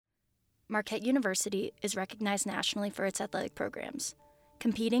Marquette University is recognized nationally for its athletic programs.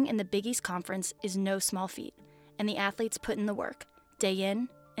 Competing in the Big East Conference is no small feat, and the athletes put in the work, day in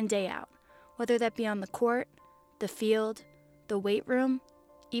and day out, whether that be on the court, the field, the weight room,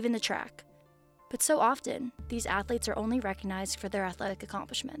 even the track. But so often, these athletes are only recognized for their athletic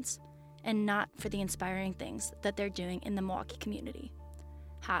accomplishments, and not for the inspiring things that they're doing in the Milwaukee community.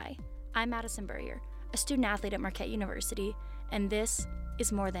 Hi, I'm Madison Burrier, a student athlete at Marquette University, and this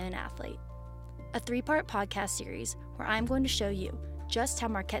is More Than an Athlete, a 3-part podcast series where I'm going to show you just how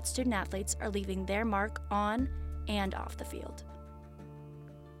Marquette student athletes are leaving their mark on and off the field.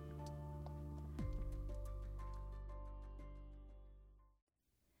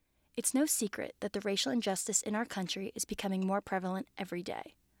 It's no secret that the racial injustice in our country is becoming more prevalent every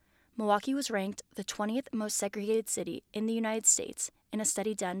day. Milwaukee was ranked the 20th most segregated city in the United States in a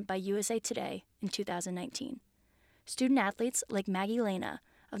study done by USA Today in 2019. Student athletes like Maggie Lena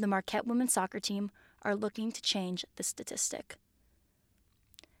of the Marquette women's soccer team are looking to change this statistic.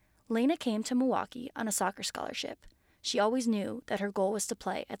 Lena came to Milwaukee on a soccer scholarship. She always knew that her goal was to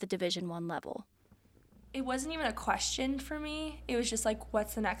play at the Division I level. It wasn't even a question for me. It was just like,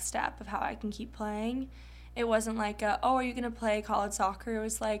 what's the next step of how I can keep playing? It wasn't like, are you going to play college soccer? It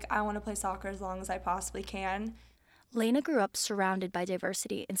was like, I want to play soccer as long as I possibly can. Lena grew up surrounded by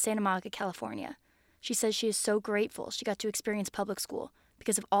diversity in Santa Monica, California. She says she is so grateful she got to experience public school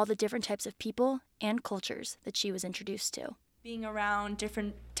because of all the different types of people and cultures that she was introduced to. Being around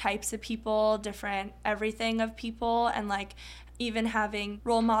different types of people, different everything of people, and like even having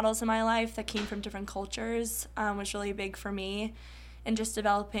role models in my life that came from different cultures was really big for me, and just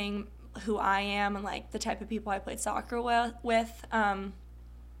developing who I am and like the type of people I played soccer with. I'm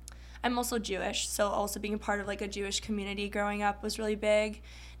also Jewish, so also being a part of like a Jewish community growing up was really big.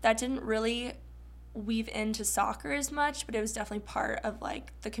 That didn't really weave into soccer as much, but it was definitely part of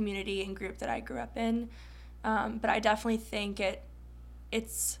like the community and group that I grew up in. But I definitely think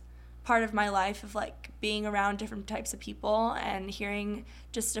it's part of my life of like being around different types of people and hearing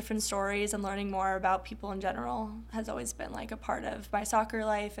just different stories and learning more about people in general has always been like a part of my soccer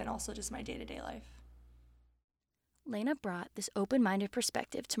life and also just my day-to-day life. Lena brought this open-minded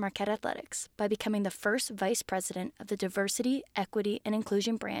perspective to Marquette Athletics by becoming the first vice president of the Diversity, Equity, and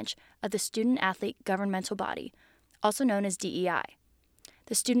Inclusion branch of the Student Athlete Governmental Body, also known as DEI.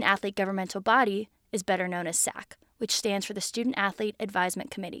 The Student Athlete Governmental Body is better known as SAC, which stands for the Student Athlete Advisement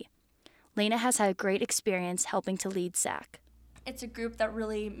Committee. Lena has had a great experience helping to lead SAC. It's a group that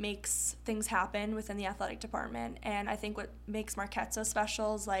really makes things happen within the athletic department, and I think what makes Marquette so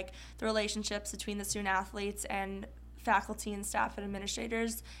special is like the relationships between the student athletes and faculty and staff and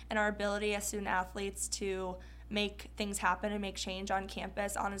administrators, and our ability as student athletes to make things happen and make change on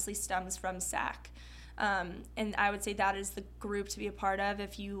campus honestly stems from SAC. And I would say that is the group to be a part of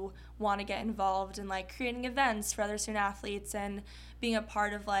if you want to get involved in like creating events for other student athletes and being a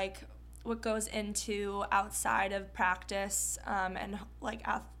part of like what goes into outside of practice and like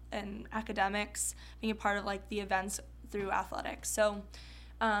and academics, being a part of like the events through athletics. So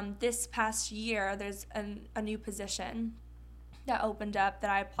this past year, there's a new position that opened up that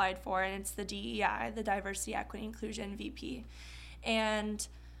I applied for, and it's the DEI, the Diversity, Equity, Inclusion VP. And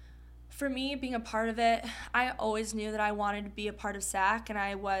for me, being a part of it, I always knew that I wanted to be a part of SAC, and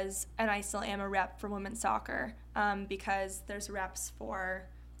I still am a rep for women's soccer because there's reps for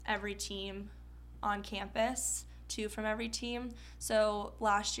every team on campus, 2 from every team. So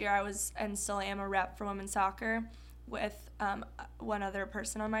last year I was and still am a rep for women's soccer with one other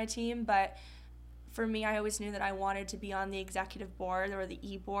person on my team, but for me, I always knew that I wanted to be on the executive board or the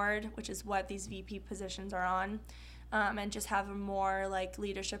E-board, which is what these VP positions are on, and just have a more like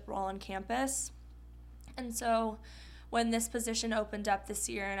leadership role on campus. And so when this position opened up this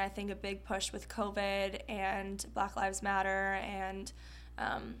year, and I think a big push with COVID and Black Lives Matter and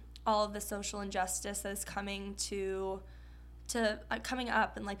all of the social injustice that is coming coming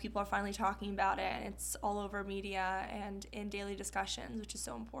up, and like people are finally talking about it, and it's all over media and in daily discussions, which is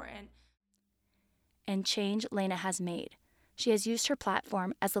so important. And change Lena has made. She has used her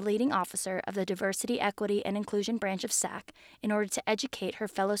platform as the leading officer of the Diversity, Equity, and Inclusion branch of SAC in order to educate her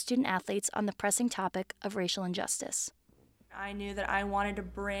fellow student athletes on the pressing topic of racial injustice. I knew that I wanted to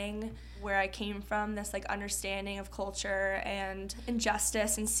bring where I came from, this like understanding of culture and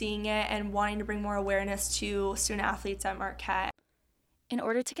injustice and seeing it and wanting to bring more awareness to student athletes at Marquette. In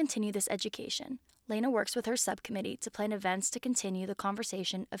order to continue this education, Lena works with her subcommittee to plan events to continue the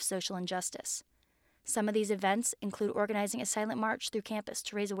conversation of social injustice. Some of these events include organizing a silent march through campus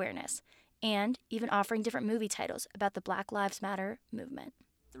to raise awareness, and even offering different movie titles about the Black Lives Matter movement.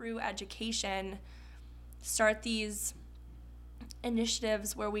 Through education, start these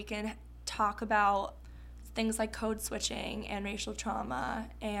initiatives where we can talk about things like code switching and racial trauma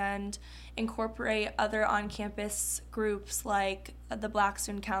and incorporate other on-campus groups like the Black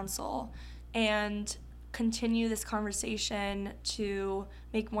Student Council and continue this conversation to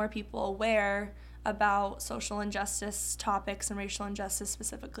make more people aware about social injustice topics and racial injustice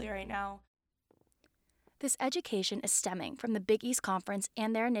specifically right now. This education is stemming from the Big East Conference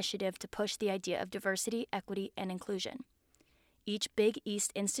and their initiative to push the idea of diversity, equity, and inclusion. Each Big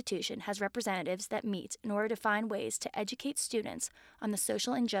East institution has representatives that meet in order to find ways to educate students on the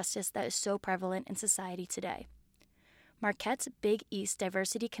social injustice that is so prevalent in society today. Marquette's Big East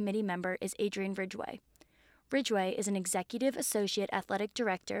Diversity Committee member is Adrienne Ridgway. Ridgway is an Executive Associate Athletic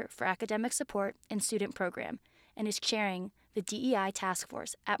Director for Academic Support and Student Program and is chairing the DEI Task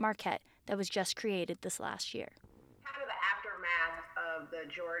Force at Marquette that was just created this last year. Kind of the aftermath of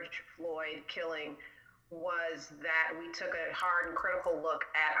the George Floyd killing was that we took a hard and critical look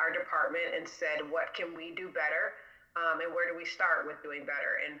at our department and said, what can we do better? And where do we start with doing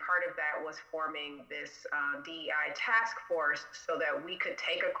better? And part of that was forming this DEI task force so that we could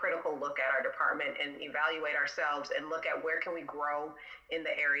take a critical look at our department and evaluate ourselves and look at where can we grow in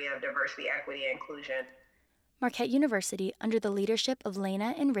the area of diversity, equity, and inclusion. Marquette University, under the leadership of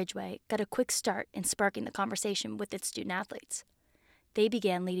Lena and Ridgway, got a quick start in sparking the conversation with its student athletes. They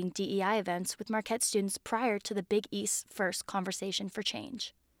began leading DEI events with Marquette students prior to the Big East's first Conversation for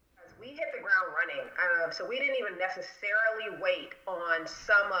Change. We hit the ground running, so we didn't even necessarily wait on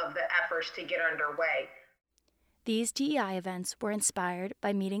some of the efforts to get underway. These DEI events were inspired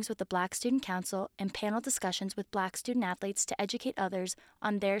by meetings with the Black Student Council and panel discussions with Black student athletes to educate others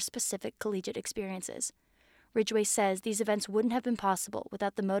on their specific collegiate experiences. Ridgway says these events wouldn't have been possible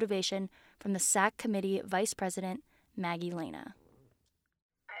without the motivation from the SAC Committee Vice President Maggie Lena.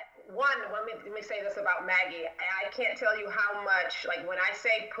 One, let me say this about Maggie. I can't tell you how much, like when I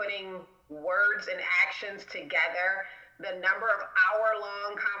say putting words and actions together, the number of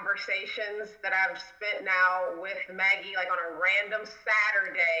hour-long conversations that I've spent now with Maggie, like on a random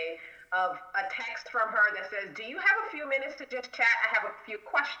Saturday, of a text from her that says, do you have a few minutes to just chat? I have a few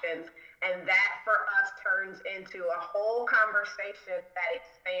questions. And that for us turns into a whole conversation that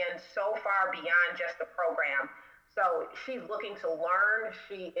expands so far beyond just the program. So she's looking to learn,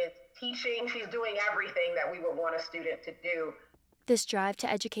 she is teaching, she's doing everything that we would want a student to do. This drive to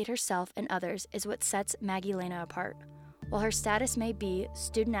educate herself and others is what sets Maggie Lena apart. While her status may be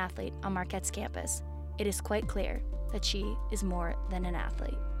student athlete on Marquette's campus, it is quite clear that she is more than an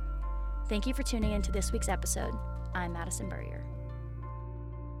athlete. Thank you for tuning in to this week's episode. I'm Madison Burrier.